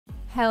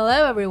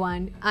Hello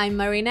everyone, I'm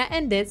Marina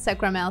and it's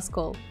Sakramel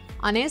School.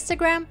 On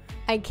Instagram,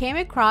 I came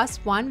across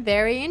one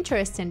very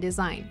interesting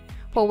design,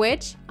 for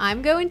which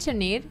I'm going to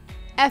need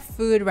a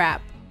food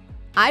wrap.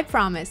 I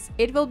promise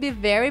it will be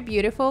very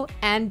beautiful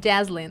and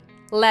dazzling.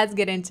 Let's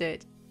get into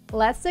it.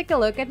 Let's take a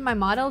look at my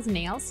model's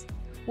nails.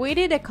 We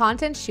did a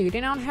content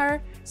shooting on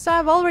her, so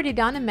I've already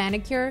done a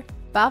manicure,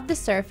 buffed the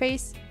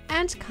surface,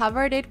 and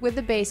covered it with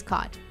the base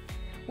coat.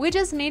 We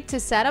just need to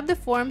set up the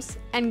forms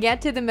and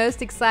get to the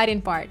most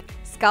exciting part,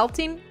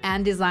 sculpting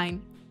and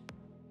design.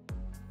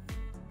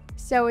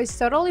 So it's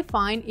totally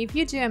fine if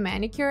you do a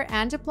manicure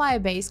and apply a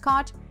base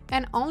coat,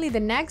 and only the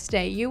next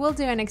day you will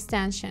do an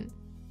extension.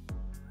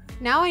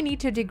 Now I need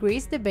to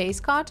degrease the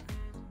base coat.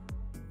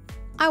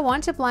 I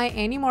won't apply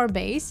any more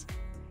base,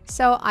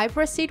 so I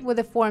proceed with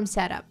the form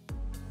setup.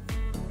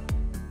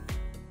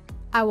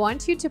 I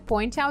want you to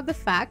point out the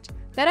fact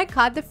that I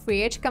cut the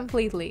free edge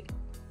completely.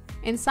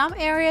 In some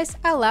areas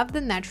I left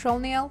the natural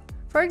nail,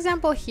 for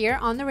example here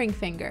on the ring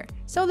finger,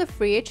 so the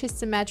free edge is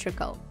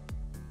symmetrical.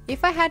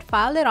 If I had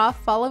filed it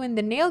off following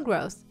the nail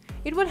growth,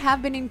 it would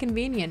have been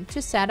inconvenient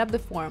to set up the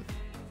form.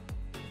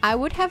 I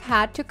would have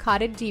had to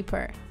cut it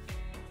deeper.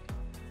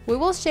 We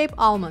will shape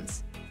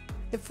almonds.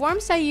 The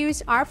forms I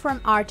use are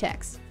from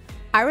Artex.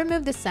 I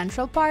remove the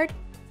central part,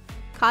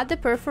 cut the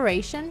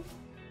perforation,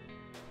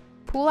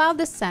 pull out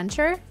the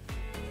center,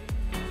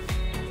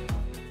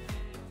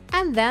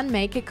 and then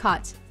make a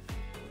cut,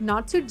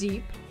 not too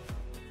deep,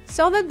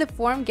 so that the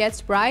form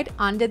gets right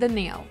under the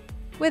nail,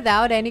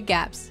 without any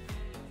gaps.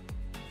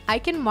 I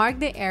can mark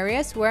the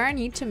areas where I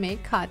need to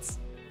make cuts,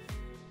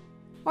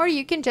 or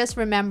you can just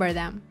remember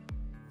them.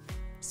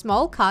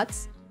 Small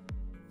cuts,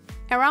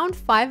 around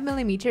 5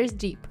 mm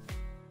deep.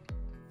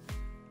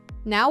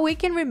 Now we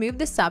can remove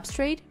the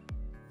substrate,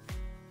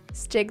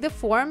 stick the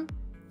form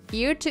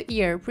ear to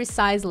ear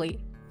precisely.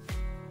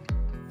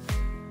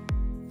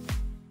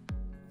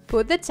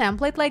 Put the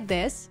template like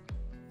this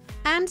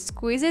and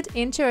squeeze it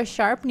into a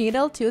sharp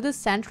needle to the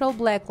central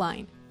black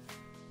line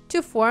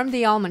to form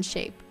the almond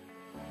shape.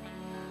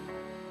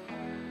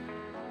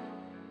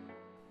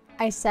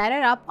 I set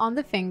it up on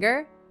the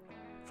finger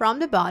from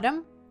the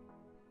bottom,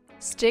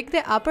 stick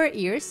the upper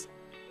ears,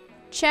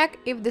 check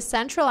if the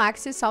central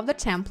axis of the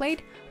template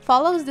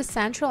follows the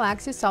central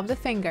axis of the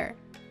finger,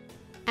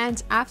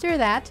 and after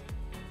that,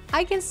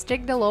 I can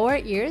stick the lower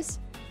ears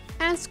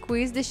and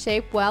squeeze the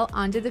shape well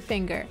under the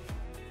finger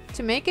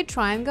to make a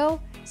triangle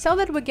so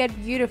that we get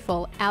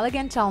beautiful,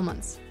 elegant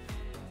almonds.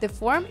 The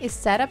form is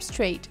set up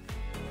straight.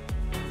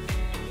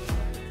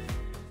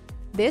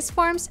 These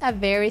forms are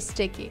very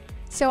sticky,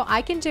 so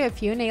I can do a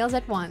few nails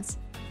at once.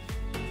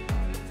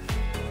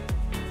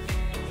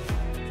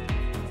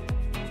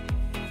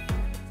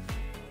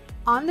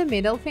 On the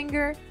middle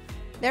finger,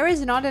 there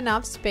is not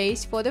enough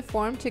space for the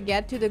form to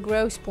get to the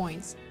growth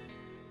points.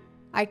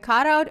 I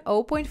cut out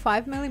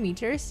 0.5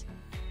 mm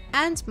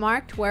and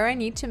marked where I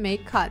need to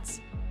make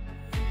cuts.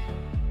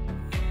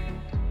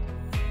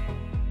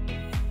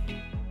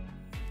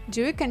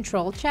 Do a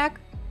control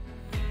check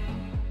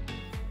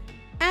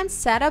and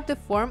set up the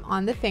form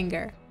on the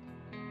finger.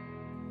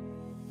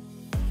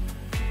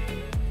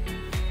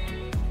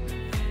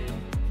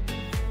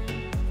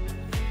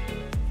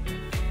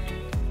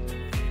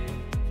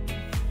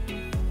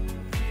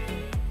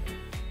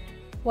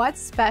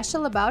 What's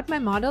special about my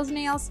model's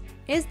nails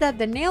is that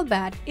the nail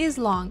bed is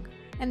long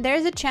and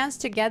there's a chance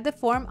to get the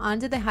form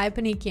under the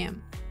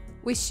hyponychium.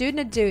 We should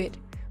not do it,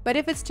 but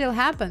if it still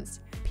happens,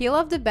 peel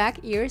off the back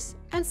ears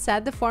and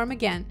set the form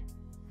again.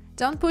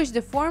 Don't push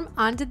the form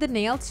under the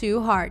nail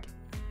too hard.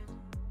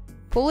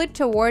 Pull it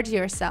towards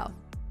yourself.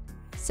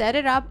 Set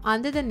it up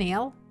under the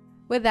nail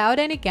without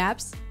any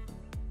gaps,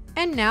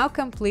 and now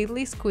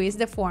completely squeeze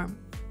the form.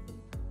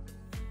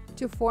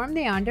 To form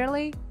the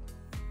underlay,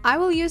 I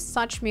will use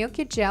such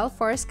milky gel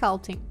for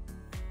sculpting.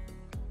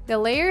 The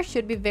layer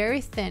should be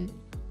very thin.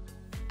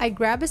 I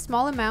grab a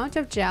small amount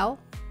of gel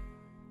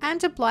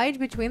and apply it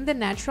between the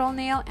natural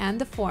nail and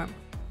the form.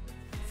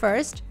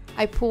 First,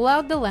 I pull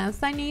out the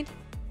length I need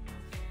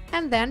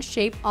and then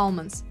shape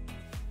almonds.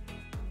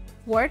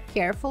 Work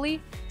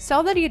carefully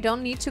so that you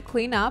don't need to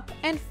clean up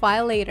and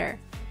file later.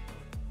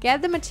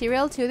 Get the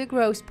material to the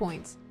growth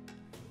points.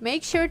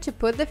 Make sure to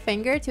put the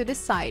finger to the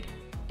side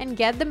and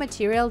get the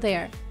material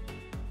there.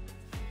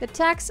 The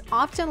tacks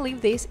often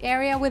leave this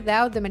area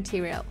without the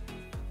material,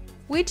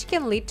 which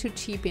can lead to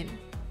chipping.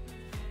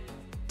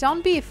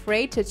 Don't be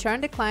afraid to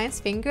turn the client's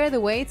finger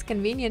the way it's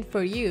convenient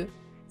for you,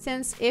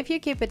 since if you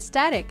keep it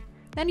static,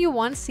 then you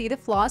won't see the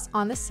flaws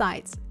on the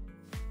sides.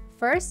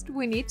 First,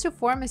 we need to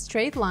form a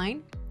straight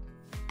line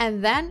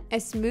and then a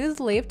smooth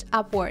lift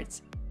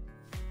upwards.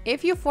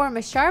 If you form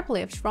a sharp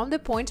lift from the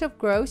point of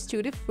growth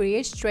to the free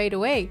edge straight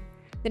away,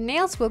 the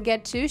nails will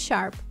get too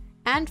sharp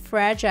and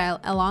fragile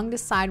along the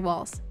side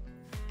walls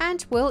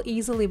and will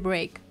easily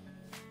break.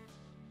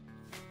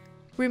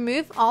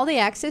 Remove all the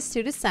excess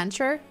to the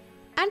center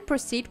and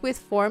proceed with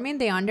forming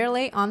the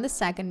underlay on the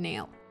second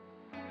nail.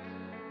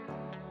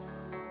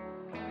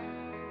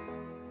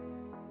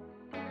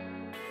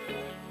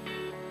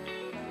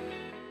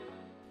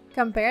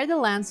 Compare the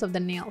lengths of the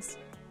nails.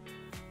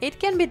 It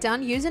can be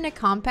done using a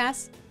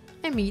compass,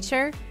 a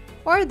meter,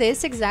 or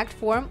this exact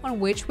form on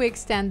which we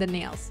extend the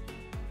nails.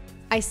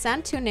 I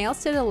sent 2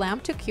 nails to the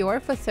lamp to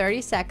cure for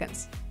 30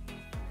 seconds.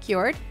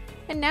 Cured,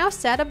 and now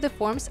set up the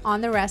forms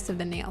on the rest of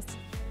the nails.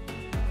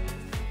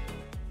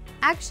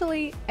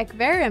 Actually,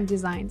 aquarium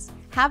designs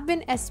have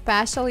been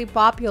especially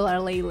popular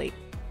lately.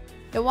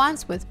 The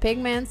ones with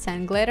pigments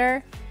and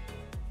glitter.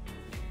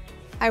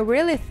 I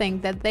really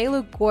think that they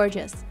look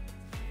gorgeous.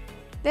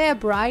 They are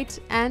bright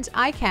and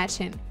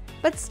eye-catching,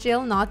 but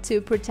still not too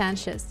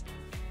pretentious.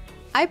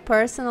 I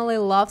personally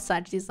love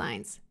such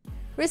designs.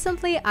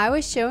 Recently, I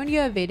was showing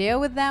you a video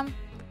with them,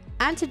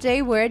 and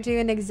today we're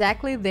doing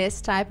exactly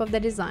this type of the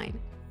design.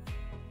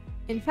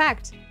 In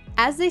fact,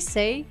 as they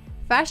say,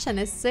 fashion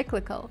is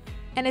cyclical,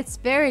 and it's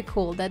very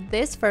cool that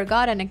these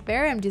forgotten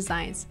aquarium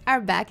designs are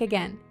back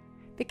again,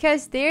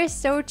 because they're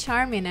so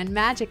charming and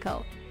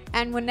magical,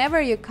 and whenever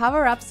you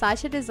cover up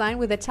such a design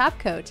with a top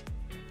coat,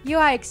 you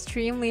are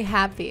extremely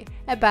happy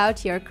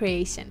about your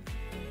creation.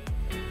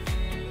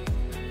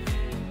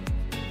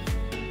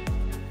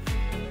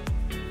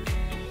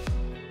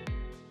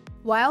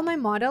 While my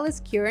model is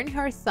curing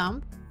her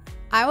thumb,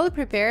 I will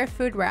prepare a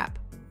food wrap.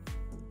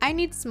 I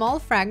need small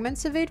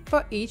fragments of it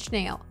for each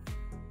nail.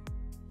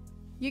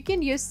 You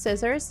can use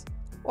scissors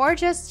or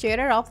just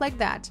tear it off like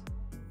that.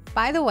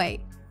 By the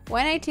way,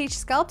 when I teach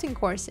sculpting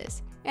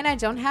courses and I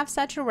don't have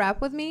such a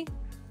wrap with me,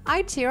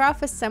 I tear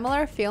off a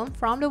similar film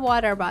from the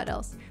water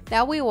bottles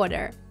that we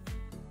order.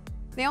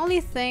 The only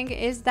thing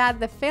is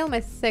that the film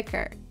is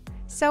thicker,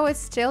 so it's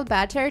still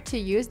better to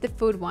use the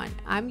food one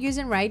I'm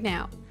using right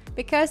now,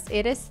 because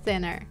it is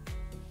thinner.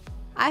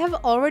 I have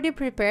already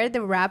prepared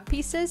the wrap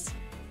pieces.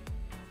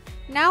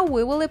 Now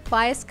we will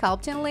apply a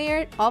sculpting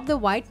layer of the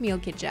white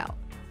milky gel.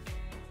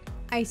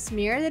 I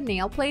smear the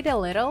nail plate a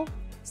little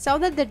so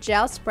that the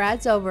gel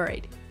spreads over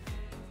it.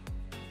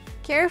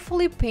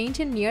 Carefully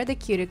painting near the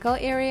cuticle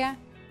area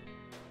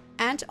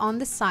and on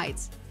the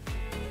sides.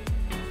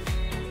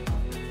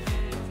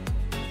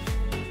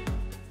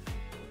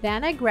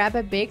 Then I grab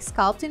a big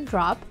sculpting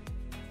drop,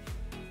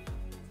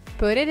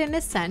 put it in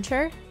the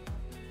center,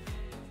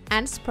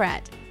 and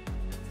spread.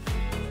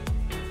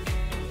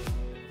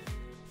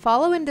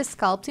 Following the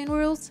sculpting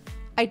rules,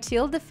 I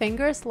tilt the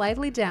finger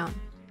slightly down,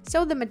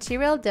 so the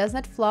material does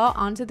not flow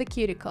onto the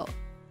cuticle.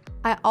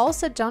 I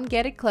also don't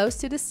get it close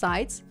to the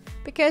sides,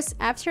 because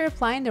after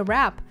applying the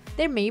wrap,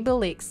 there may be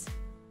leaks.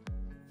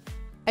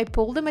 I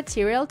pull the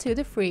material to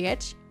the free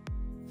edge,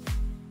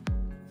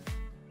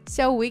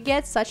 so we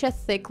get such a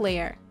thick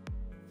layer.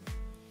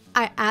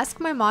 I ask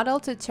my model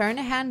to turn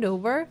a hand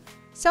over,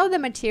 so the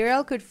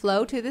material could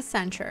flow to the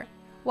center,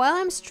 while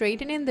I'm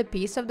straightening the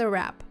piece of the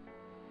wrap.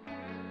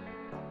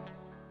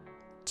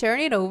 Turn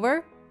it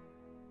over,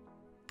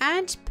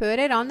 and put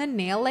it on the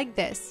nail like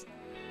this.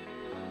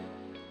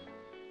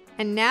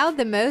 And now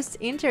the most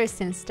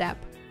interesting step.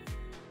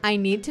 I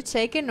need to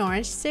take an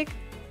orange stick,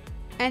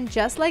 and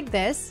just like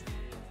this,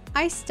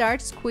 I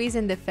start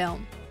squeezing the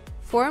film,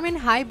 forming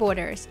high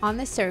borders on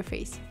the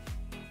surface.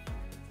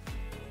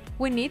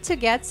 We need to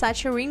get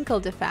such a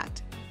wrinkled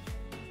effect.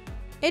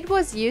 It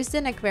was used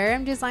in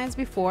aquarium designs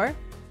before.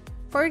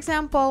 For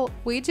example,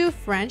 we do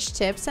French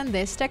tips in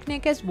this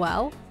technique as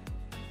well.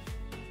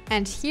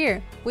 And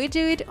here, we do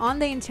it on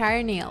the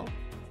entire nail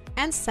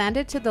and send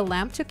it to the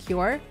lamp to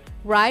cure,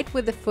 right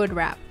with the food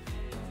wrap.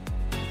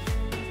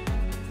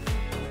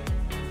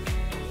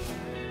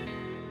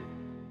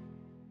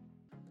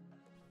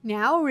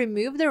 Now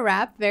remove the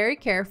wrap very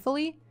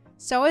carefully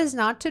so as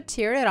not to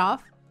tear it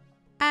off,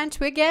 and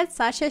we get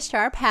such a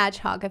sharp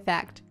hedgehog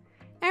effect.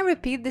 And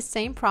repeat the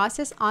same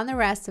process on the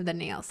rest of the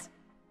nails.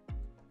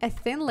 A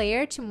thin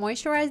layer to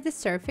moisturize the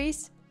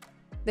surface,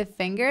 the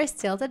finger is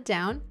tilted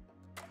down,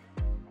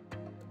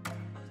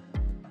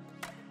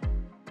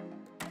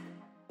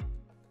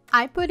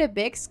 I put a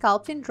big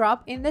sculpting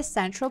drop in the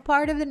central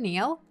part of the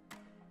nail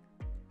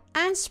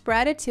and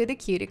spread it to the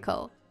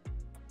cuticle.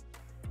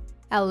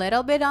 A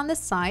little bit on the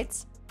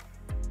sides,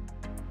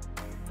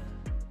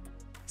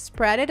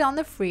 spread it on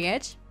the free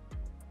edge,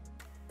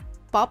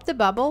 pop the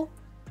bubble.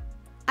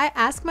 I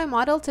ask my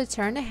model to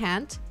turn the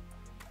hand.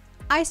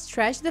 I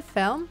stretch the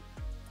film,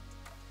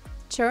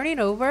 turn it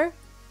over,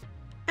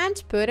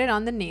 and put it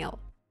on the nail.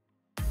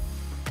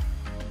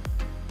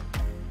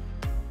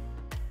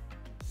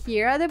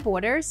 Here are the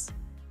borders.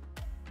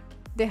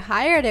 The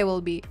higher they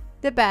will be,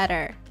 the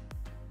better,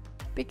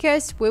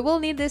 because we will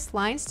need these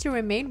lines to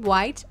remain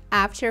white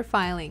after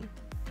filing.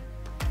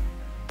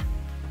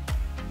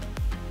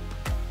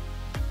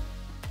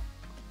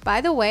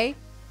 By the way,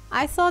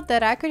 I thought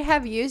that I could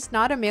have used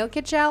not a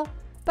milky gel,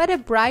 but a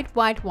bright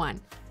white one.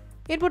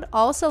 It would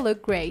also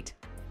look great.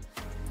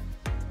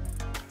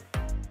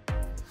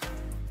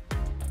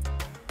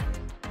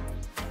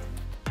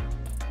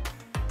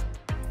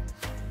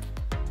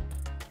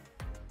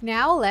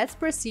 Now let's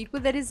proceed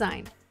with the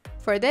design.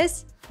 For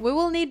this, we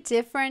will need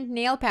different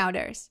nail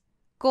powders: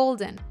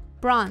 golden,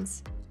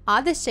 bronze,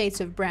 other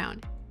shades of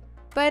brown.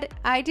 But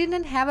I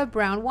didn't have a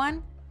brown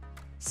one,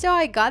 So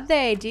I got the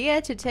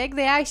idea to take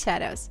the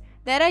eyeshadows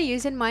that I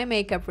use in my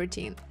makeup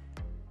routine.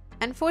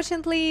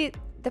 Unfortunately,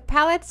 the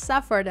palette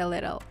suffered a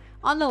little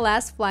on the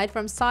last flight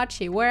from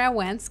Sochi where I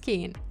went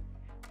skiing.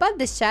 But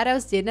the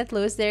shadows did not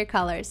lose their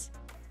colors.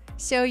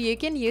 So you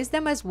can use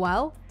them as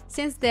well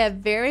since they are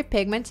very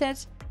pigmented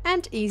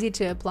and easy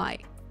to apply.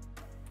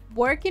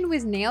 Working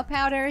with nail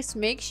powders,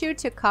 make sure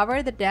to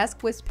cover the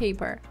desk with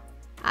paper.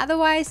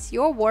 Otherwise,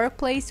 your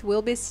workplace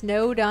will be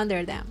snowed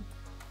under them.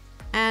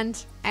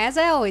 And, as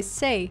I always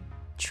say,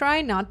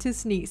 try not to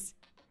sneeze.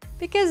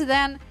 Because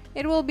then,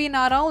 it will be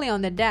not only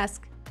on the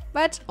desk,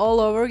 but all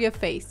over your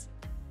face.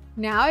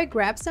 Now I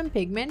grab some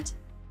pigment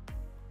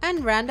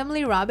and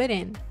randomly rub it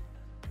in.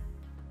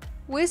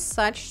 With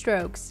such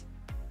strokes.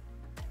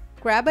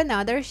 Grab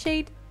another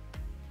shade.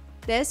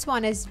 This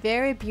one is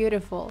very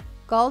beautiful,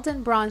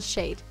 golden bronze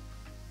shade.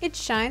 It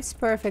shines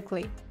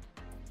perfectly.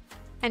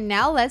 And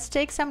now let's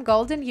take some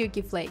golden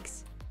Yuki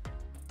flakes.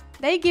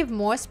 They give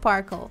more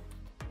sparkle.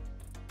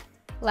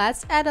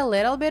 Let's add a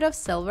little bit of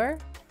silver.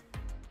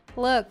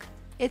 Look,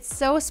 it's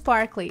so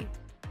sparkly.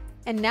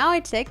 And now I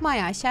take my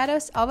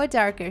eyeshadows of a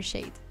darker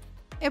shade,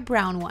 a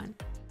brown one,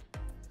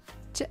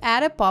 to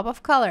add a pop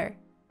of color.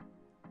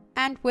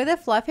 And with a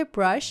fluffy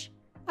brush,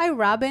 I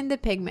rub in the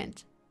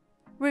pigment.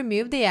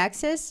 Remove the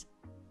excess.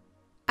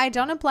 I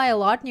don't apply a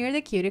lot near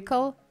the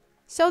cuticle,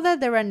 so that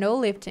there are no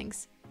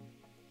liftings.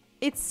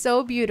 It's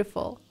so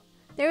beautiful.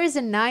 There is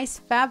a nice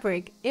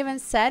fabric, even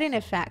satin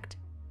effect.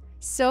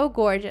 So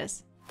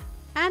gorgeous.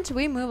 And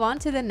we move on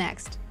to the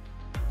next.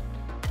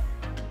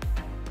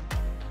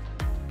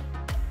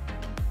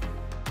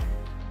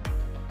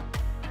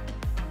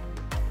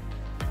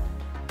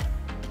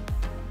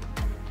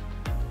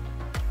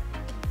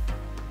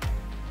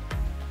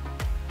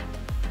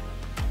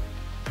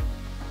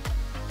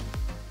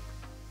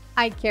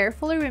 I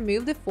carefully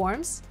remove the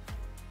forms.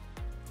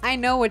 I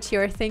know what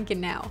you're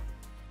thinking now.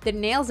 The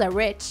nails are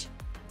rich.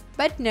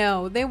 But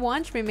no, they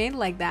won't remain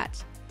like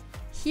that.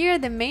 Here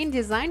the main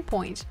design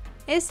point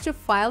is to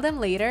file them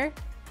later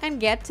and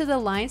get to the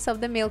lines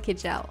of the milky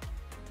gel.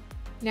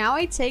 Now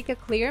I take a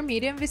clear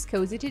medium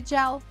viscosity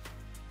gel.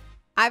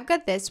 I've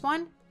got this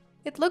one.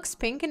 It looks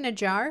pink in a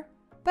jar,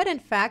 but in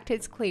fact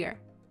it's clear.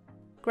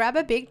 Grab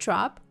a big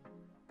drop.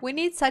 We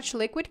need such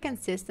liquid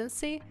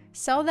consistency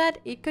so that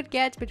it could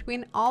get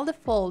between all the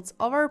folds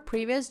of our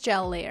previous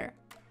gel layer.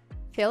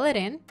 Fill it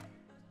in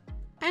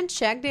and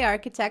check the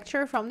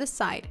architecture from the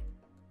side.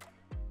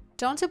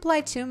 Don't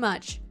apply too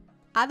much,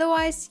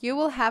 otherwise you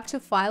will have to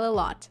file a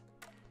lot.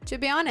 To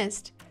be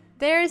honest,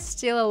 there is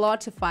still a lot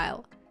to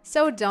file,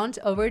 so don't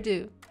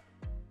overdo.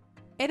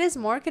 It is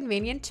more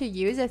convenient to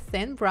use a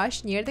thin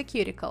brush near the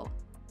cuticle.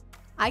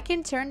 I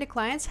can turn the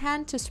client's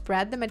hand to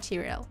spread the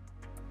material.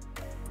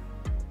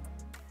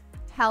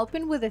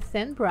 Helping with a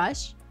thin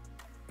brush,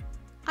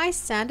 I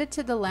send it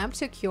to the lamp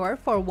to cure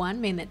for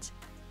 1 minute.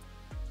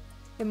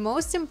 The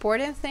most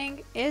important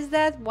thing is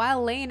that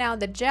while laying out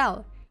the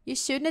gel, you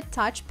should not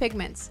touch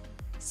pigments,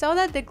 so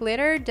that the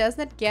glitter does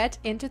not get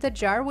into the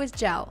jar with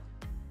gel.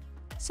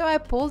 So I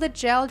pull the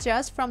gel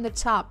just from the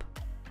top,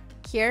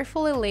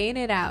 carefully laying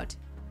it out.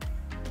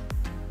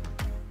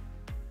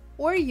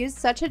 Or use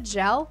such a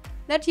gel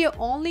that you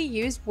only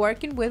use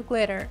working with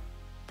glitter,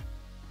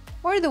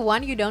 or the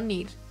one you don't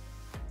need.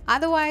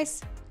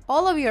 Otherwise,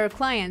 all of your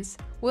clients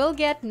will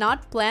get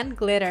not planned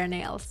glitter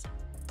nails.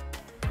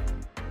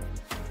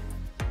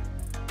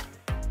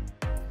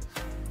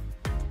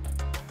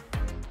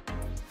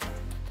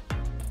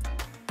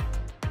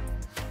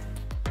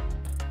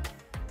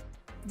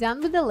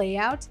 Done with the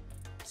layout,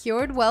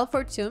 cured well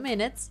for 2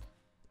 minutes.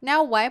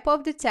 Now wipe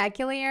off the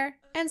tacky layer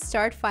and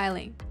start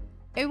filing.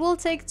 It will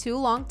take too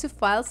long to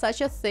file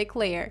such a thick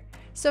layer,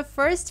 so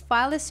first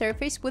file the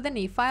surface with an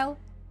e-file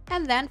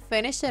and then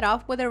finish it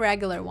off with a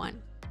regular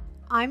one.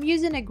 I'm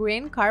using a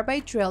green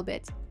carbide drill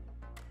bit.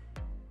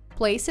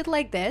 Place it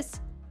like this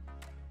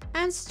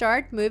and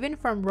start moving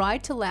from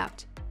right to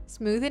left,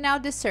 smoothing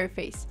out the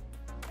surface.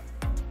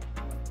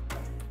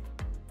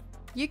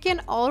 You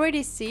can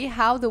already see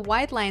how the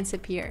white lines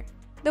appear,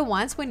 the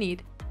ones we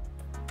need.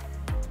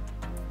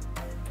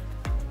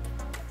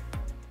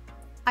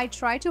 I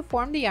try to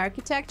form the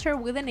architecture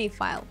with an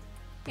e-file,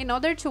 in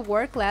order to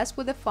work less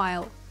with the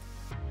file.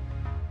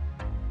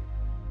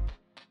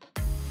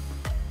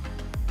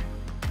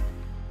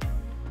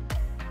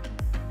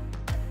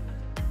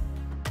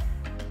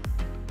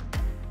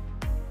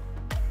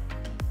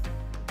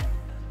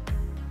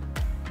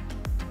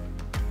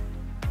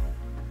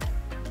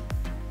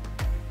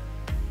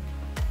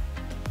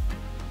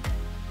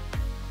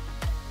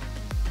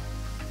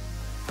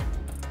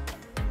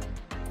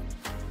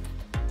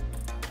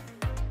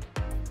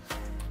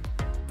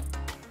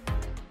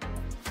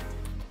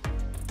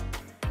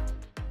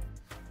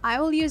 I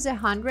will use a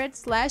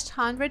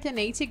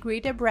 100/180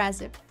 grit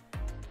abrasive.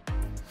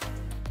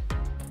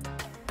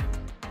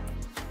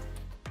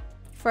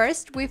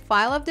 First, we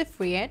file off the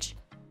free edge,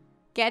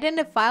 getting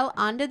the file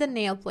under the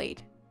nail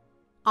plate.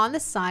 On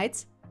the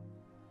sides,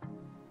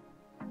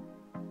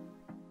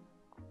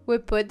 we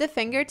put the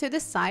finger to the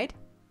side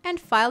and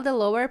file the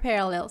lower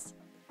parallels.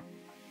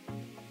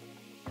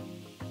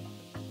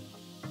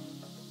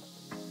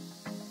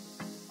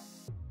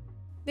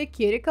 The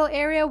cuticle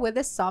area with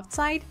the soft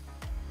side,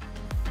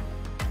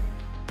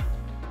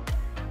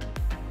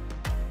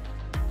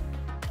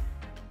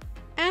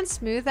 and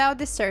smooth out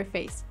the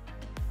surface.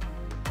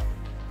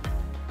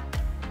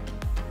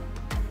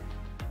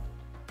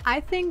 I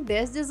think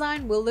this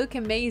design will look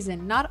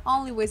amazing not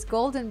only with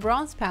gold and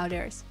bronze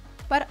powders,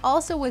 but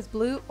also with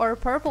blue or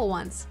purple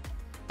ones.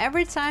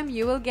 Every time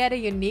you will get a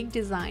unique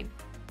design.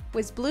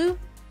 With blue,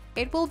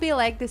 it will be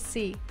like the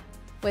sea.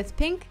 With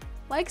pink,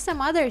 like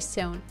some other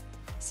stone.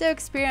 So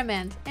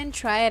experiment and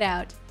try it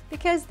out,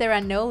 because there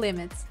are no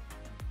limits.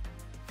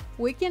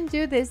 We can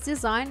do this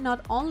design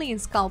not only in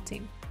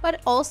sculpting,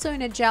 but also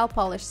in a gel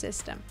polish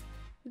system.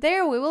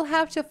 There we will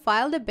have to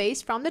file the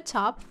base from the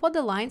top for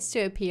the lines to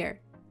appear.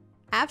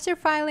 After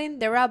filing,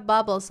 there are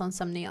bubbles on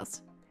some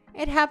nails.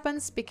 It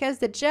happens because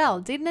the gel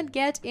did not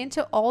get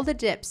into all the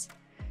dips,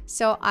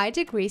 so I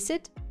degrease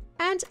it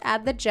and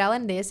add the gel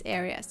in these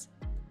areas.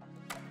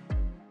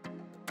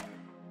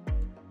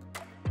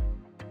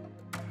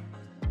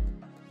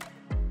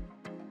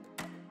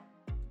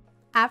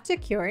 After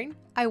curing,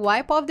 I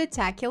wipe off the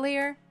tacky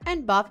layer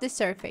and buff the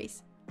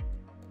surface.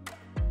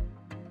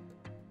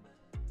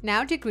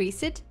 Now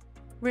degrease it,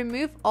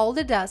 remove all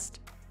the dust.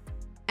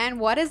 And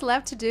what is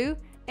left to do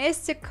is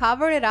to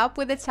cover it up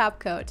with a top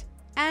coat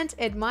and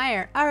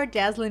admire our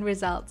dazzling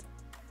result.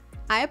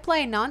 I apply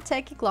a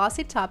non-tacky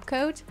glossy top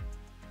coat,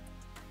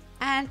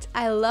 and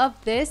I love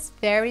this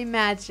very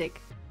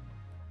magic.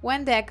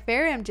 When the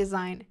aquarium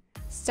design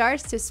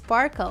starts to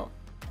sparkle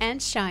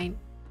and shine.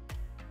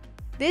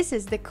 This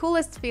is the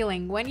coolest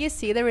feeling when you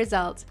see the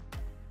result.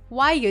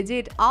 Why you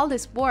did all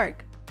this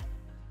work?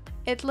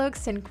 It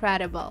looks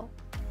incredible.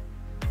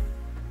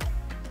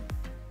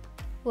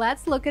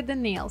 Let's look at the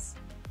nails.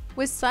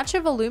 With such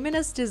a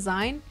voluminous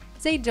design,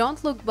 they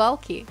don't look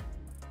bulky.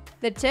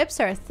 The tips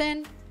are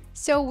thin,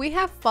 so we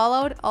have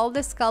followed all the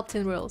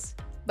sculpting rules,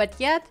 but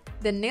yet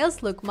the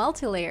nails look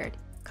multi-layered,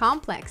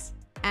 complex,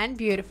 and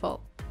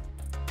beautiful.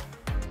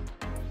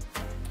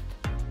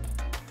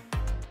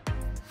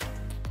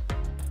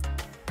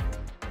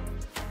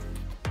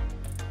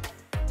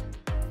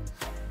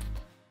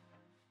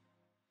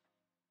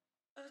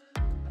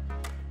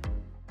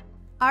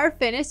 Our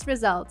finished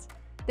result.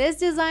 This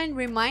design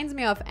reminds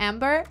me of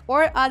amber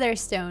or other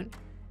stone.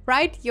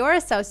 Write your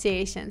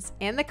associations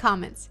in the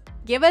comments,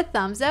 give a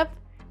thumbs up,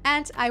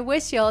 and I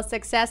wish you all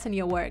success in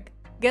your work.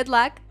 Good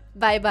luck,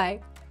 bye bye!